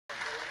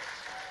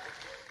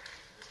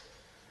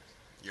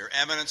Your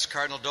Eminence,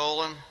 Cardinal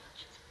Dolan,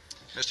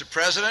 Mr.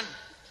 President,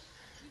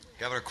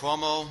 Governor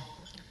Cuomo,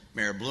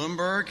 Mayor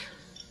Bloomberg,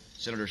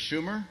 Senator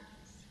Schumer,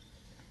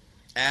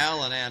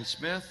 Al and Ann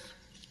Smith,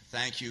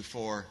 thank you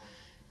for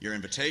your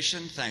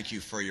invitation. Thank you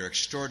for your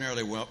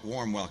extraordinarily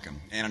warm welcome.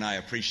 Ann and I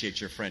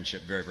appreciate your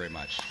friendship very, very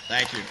much.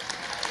 Thank you.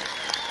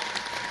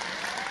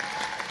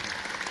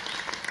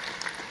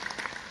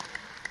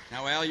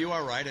 Now, Al, you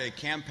are right. A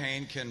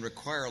campaign can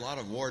require a lot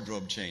of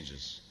wardrobe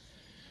changes.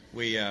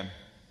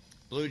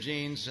 Blue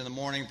jeans in the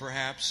morning,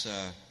 perhaps,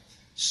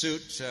 suit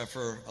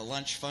for a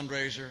lunch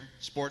fundraiser,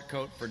 sport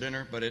coat for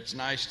dinner, but it's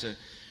nice to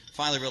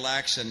finally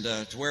relax and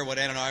to wear what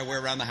Ann and I wear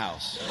around the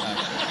house.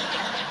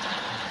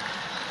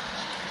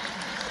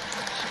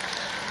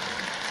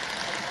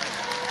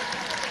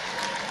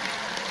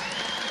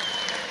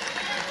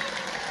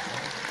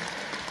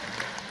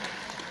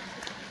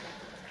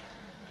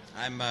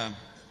 I'm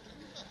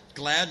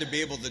glad to be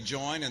able to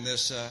join in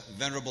this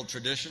venerable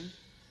tradition.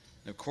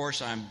 Of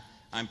course,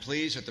 I'm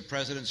pleased that the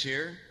President's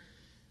here.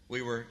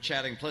 We were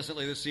chatting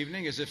pleasantly this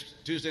evening as if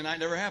Tuesday night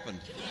never happened.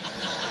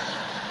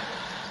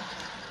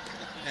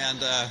 And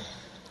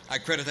I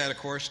credit that, of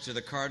course, to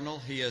the Cardinal.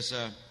 He is,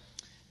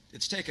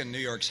 it's taken New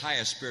York's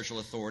highest spiritual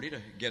authority to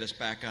get us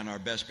back on our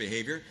best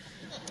behavior.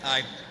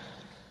 I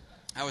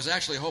was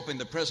actually hoping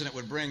the President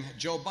would bring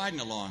Joe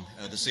Biden along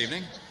this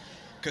evening,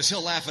 because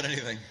he'll laugh at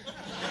anything.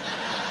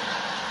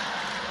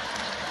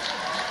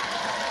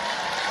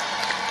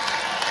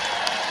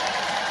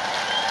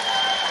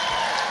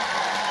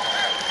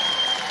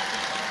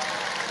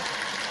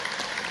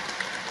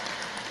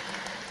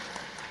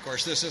 Of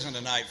course, this isn't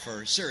a night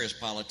for serious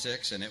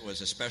politics, and it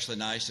was especially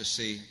nice to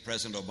see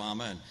President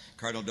Obama and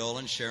Cardinal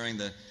Dolan sharing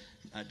the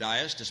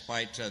dais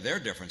despite their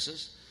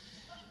differences.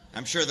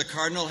 I'm sure the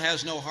Cardinal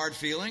has no hard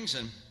feelings,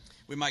 and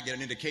we might get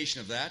an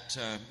indication of that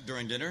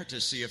during dinner to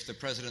see if the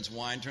President's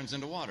wine turns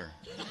into water.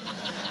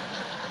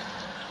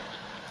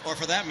 Or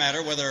for that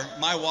matter, whether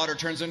my water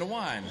turns into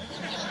wine.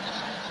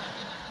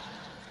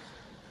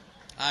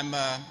 I'm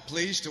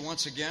pleased to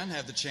once again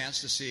have the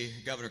chance to see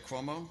Governor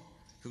Cuomo,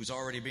 who's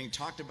already being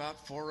talked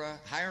about for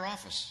higher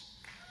office.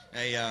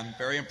 A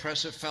very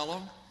impressive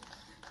fellow,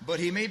 but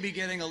he may be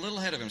getting a little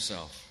ahead of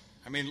himself.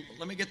 I mean,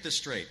 let me get this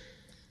straight.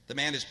 The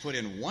man has put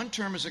in one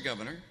term as a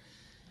governor.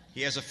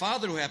 He has a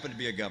father who happened to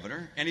be a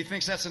governor, and he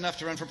thinks that's enough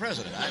to run for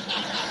president.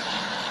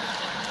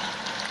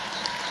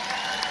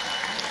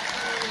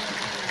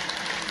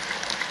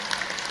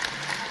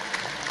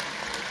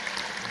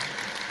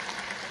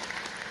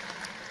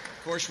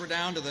 Of course, we're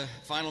down to the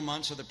final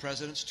months of the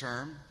President's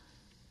term.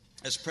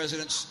 As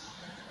President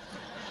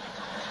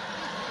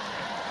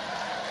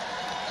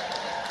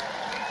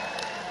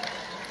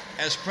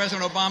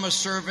Obama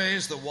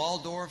surveys the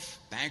Waldorf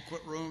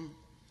banquet room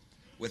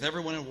with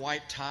everyone in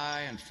white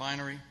tie and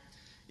finery,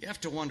 you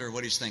have to wonder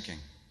what he's thinking.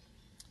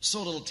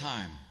 So little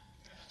time,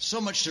 so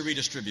much to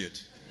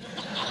redistribute.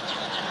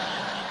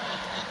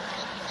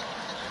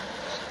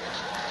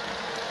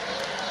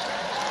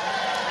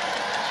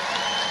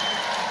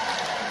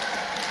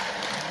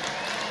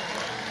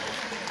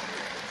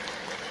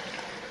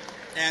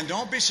 And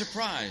don't be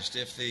surprised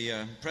if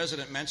the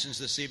President mentions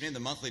this evening the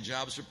monthly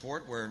jobs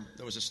report where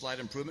there was a slight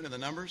improvement in the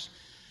numbers.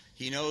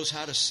 He knows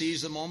how to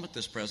seize the moment,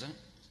 this President,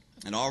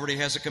 and already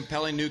has a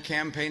compelling new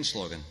campaign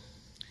slogan.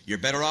 You're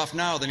better off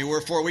now than you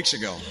were 4 weeks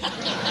ago.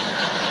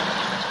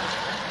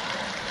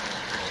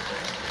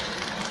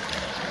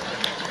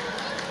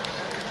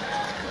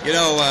 You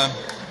know,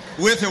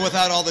 with or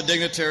without all the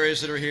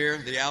dignitaries that are here,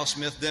 the Al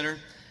Smith dinner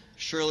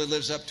surely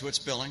lives up to its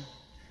billing.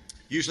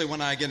 Usually when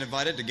I get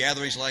invited to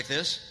gatherings like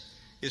this,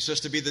 it's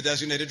just to be the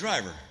designated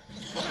driver.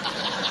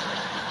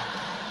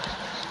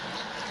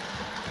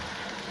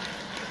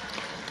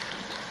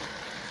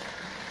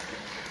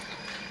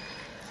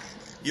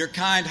 Your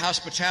kind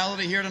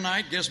hospitality here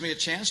tonight gives me a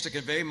chance to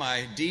convey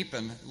my deep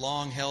and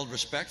long-held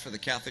respect for the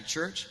Catholic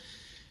Church,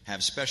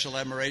 have special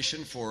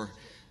admiration for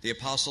the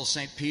Apostle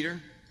St. Peter,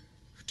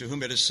 to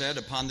whom it is said,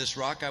 "Upon this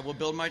rock I will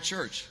build my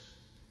church."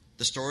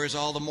 The story is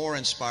all the more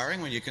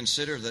inspiring when you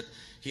consider that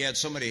he had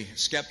so many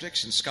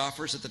skeptics and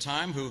scoffers at the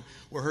time who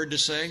were heard to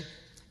say,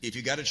 "If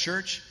you got a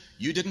church,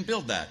 you didn't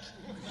build that."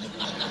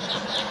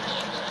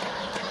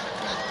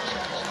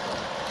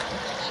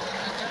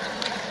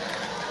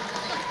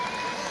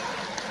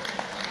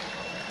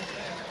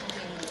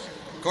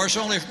 Of course,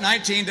 only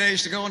 19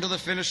 days to go into the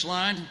finish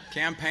line.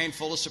 Campaign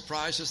full of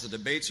surprises. The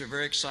debates are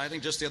very exciting.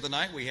 Just the other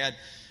night, we had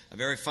a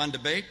very fun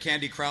debate.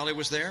 Candy Crowley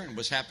was there and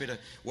was happy to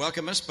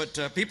welcome us.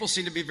 But people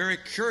seem to be very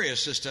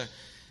curious as to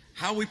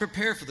how we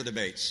prepare for the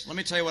debates. Let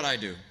me tell you what I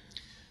do.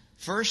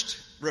 First,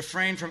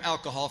 refrain from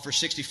alcohol for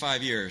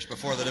 65 years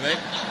before the debate.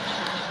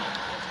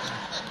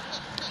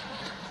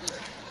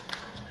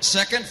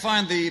 Second,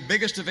 find the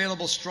biggest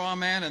available straw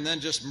man and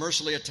then just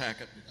mercilessly attack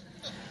it.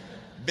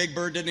 Big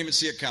Bird didn't even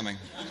see it coming.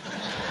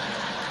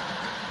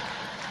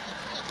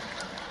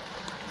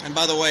 And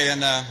by the way,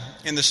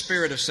 in the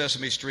spirit of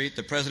Sesame Street,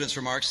 the President's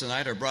remarks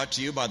tonight are brought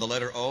to you by the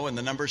letter O and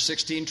the number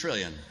 16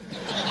 trillion.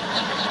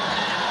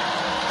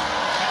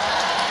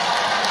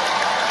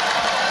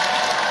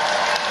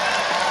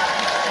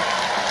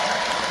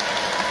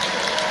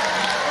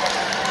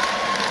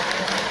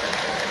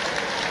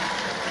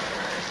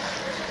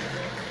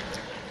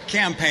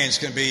 campaigns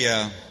can be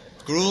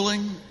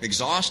grueling,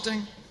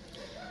 exhausting.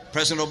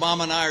 President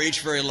Obama and I are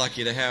each very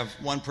lucky to have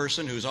one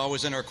person who's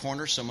always in our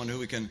corner, someone who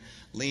we can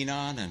lean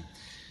on, and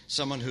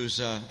someone who's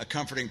a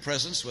comforting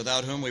presence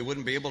without whom we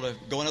wouldn't be able to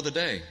go another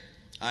day.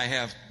 I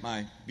have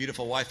my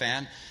beautiful wife,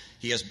 Ann.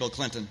 He has Bill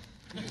Clinton.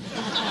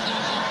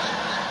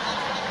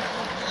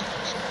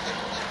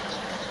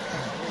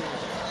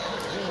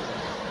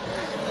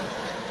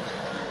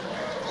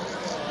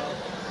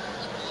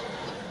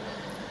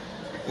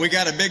 We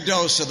got a big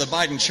dose of the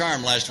Biden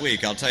charm last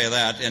week, I'll tell you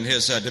that, in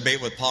his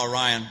debate with Paul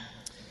Ryan.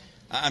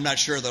 I'm not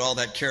sure that all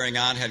that carrying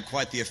on had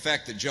quite the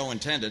effect that Joe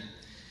intended,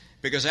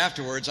 because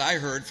afterwards I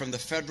heard from the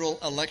Federal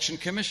Election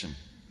Commission.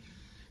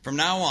 From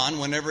now on,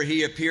 whenever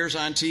he appears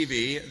on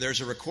TV, there's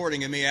a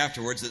recording of me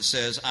afterwards that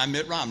says, "I'm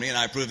Mitt Romney and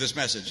I approve this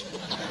message."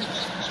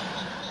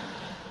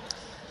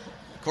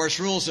 Of course,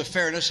 rules of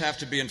fairness have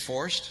to be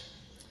enforced,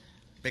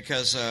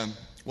 because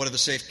what other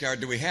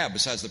safeguard do we have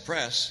besides the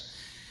press?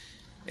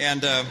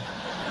 And now,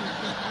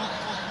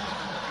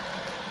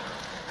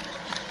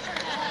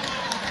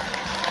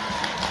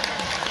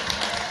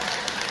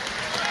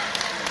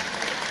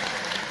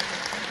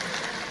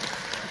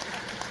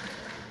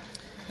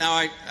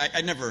 I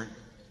never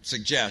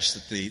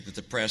suggest that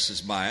the press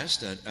is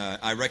biased.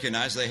 I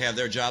recognize they have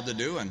their job to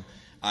do, and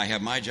I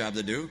have my job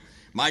to do.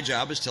 My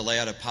job is to lay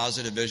out a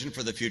positive vision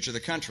for the future of the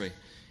country,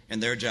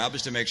 and their job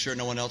is to make sure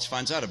no one else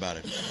finds out about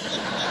it.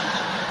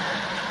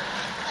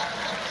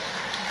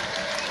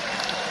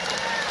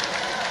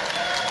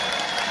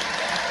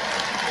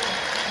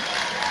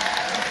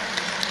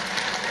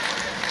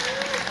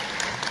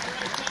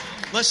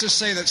 Let's just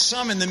say that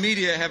some in the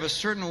media have a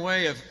certain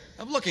way of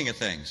looking at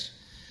things.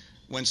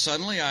 When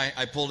suddenly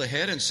I pulled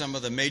ahead in some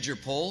of the major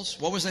polls,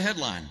 what was the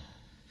headline?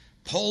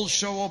 "Polls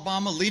show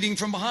Obama leading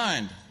from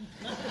behind."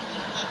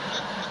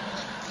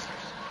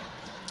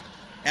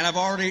 And I've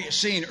already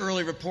seen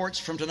early reports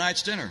from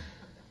tonight's dinner.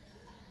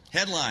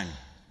 Headline: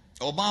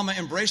 "Obama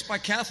embraced by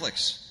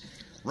Catholics.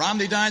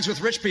 Romney dines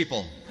with rich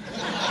people."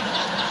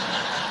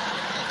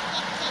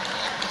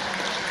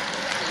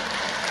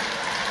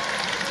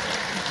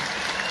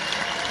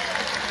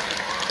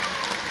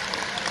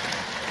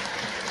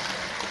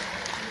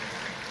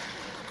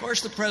 Of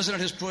course, the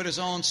president has put his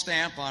own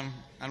stamp on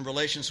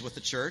relations with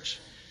the church.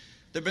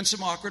 There have been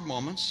some awkward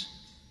moments,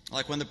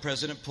 like when the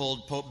president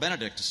pulled Pope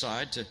Benedict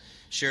aside to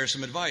share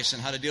some advice on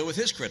how to deal with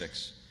his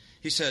critics.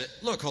 He said,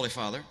 "Look, Holy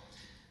Father,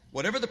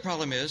 whatever the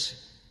problem is,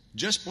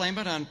 just blame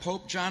it on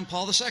Pope John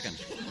Paul II."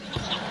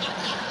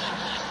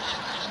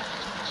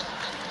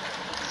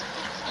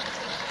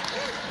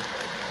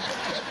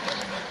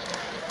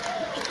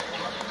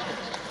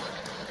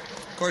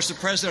 Of course, the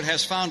president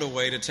has found a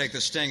way to take the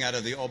sting out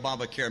of the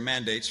Obamacare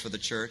mandates for the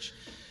church.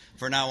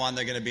 From now on,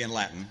 they're going to be in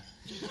Latin.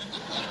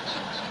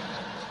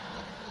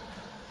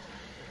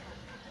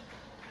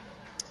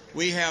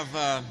 We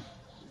have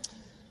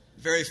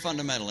very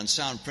fundamental and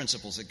sound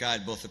principles that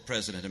guide both the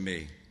president and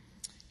me.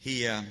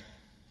 He and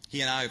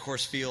I, of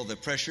course, feel the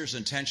pressures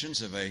and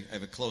tensions of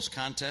a close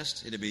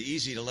contest. It'd be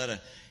easy to let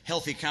a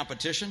healthy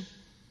competition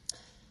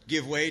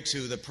give way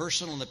to the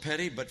personal and the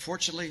petty, but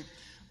fortunately,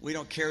 we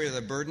don't carry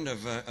the burden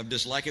of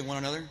disliking one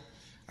another.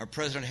 Our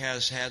president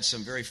has had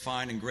some very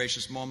fine and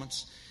gracious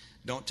moments.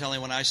 Don't tell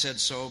anyone I said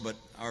so, but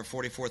our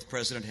 44th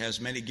president has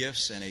many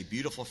gifts and a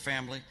beautiful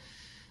family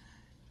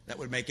that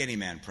would make any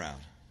man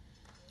proud.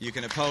 You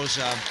can oppose...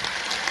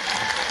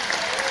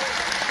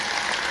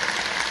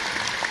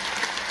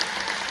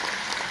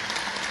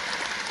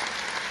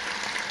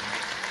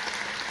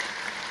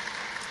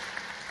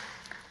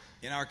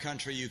 In our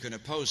country, you can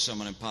oppose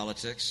someone in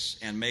politics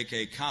and make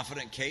a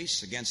confident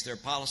case against their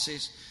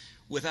policies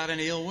without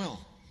any ill will.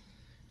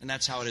 And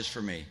that's how it is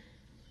for me.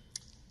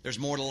 There's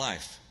more to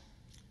life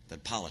than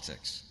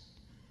politics.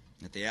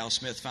 At the Al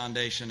Smith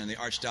Foundation and the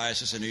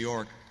Archdiocese of New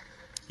York,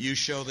 you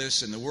show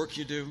this in the work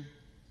you do,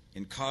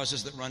 in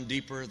causes that run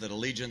deeper than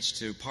allegiance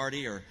to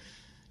party or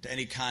to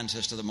any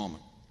contest of the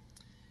moment.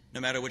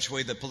 No matter which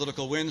way the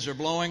political winds are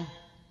blowing,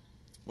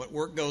 what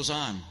work goes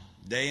on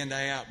day in,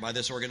 day out by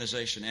this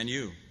organization, and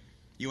you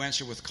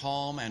answer with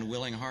calm and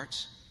willing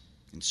hearts,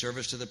 in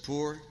service to the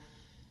poor,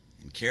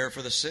 in care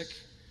for the sick,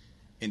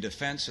 in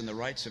defense and the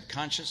rights of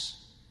conscience,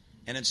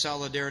 and in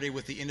solidarity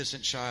with the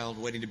innocent child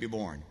waiting to be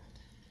born.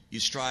 You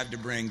strive to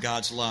bring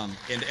God's love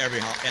into every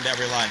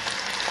life.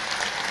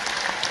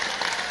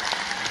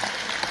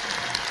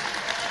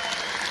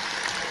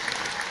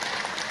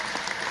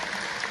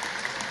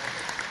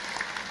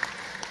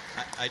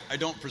 I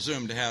don't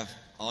presume to have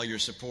all your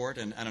support,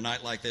 and on a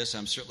night like this,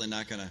 I'm certainly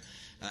not going to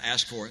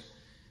ask for it.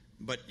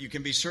 But you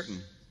can be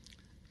certain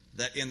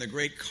that in the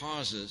great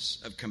causes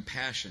of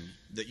compassion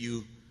that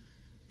you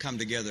come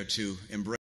together to embrace.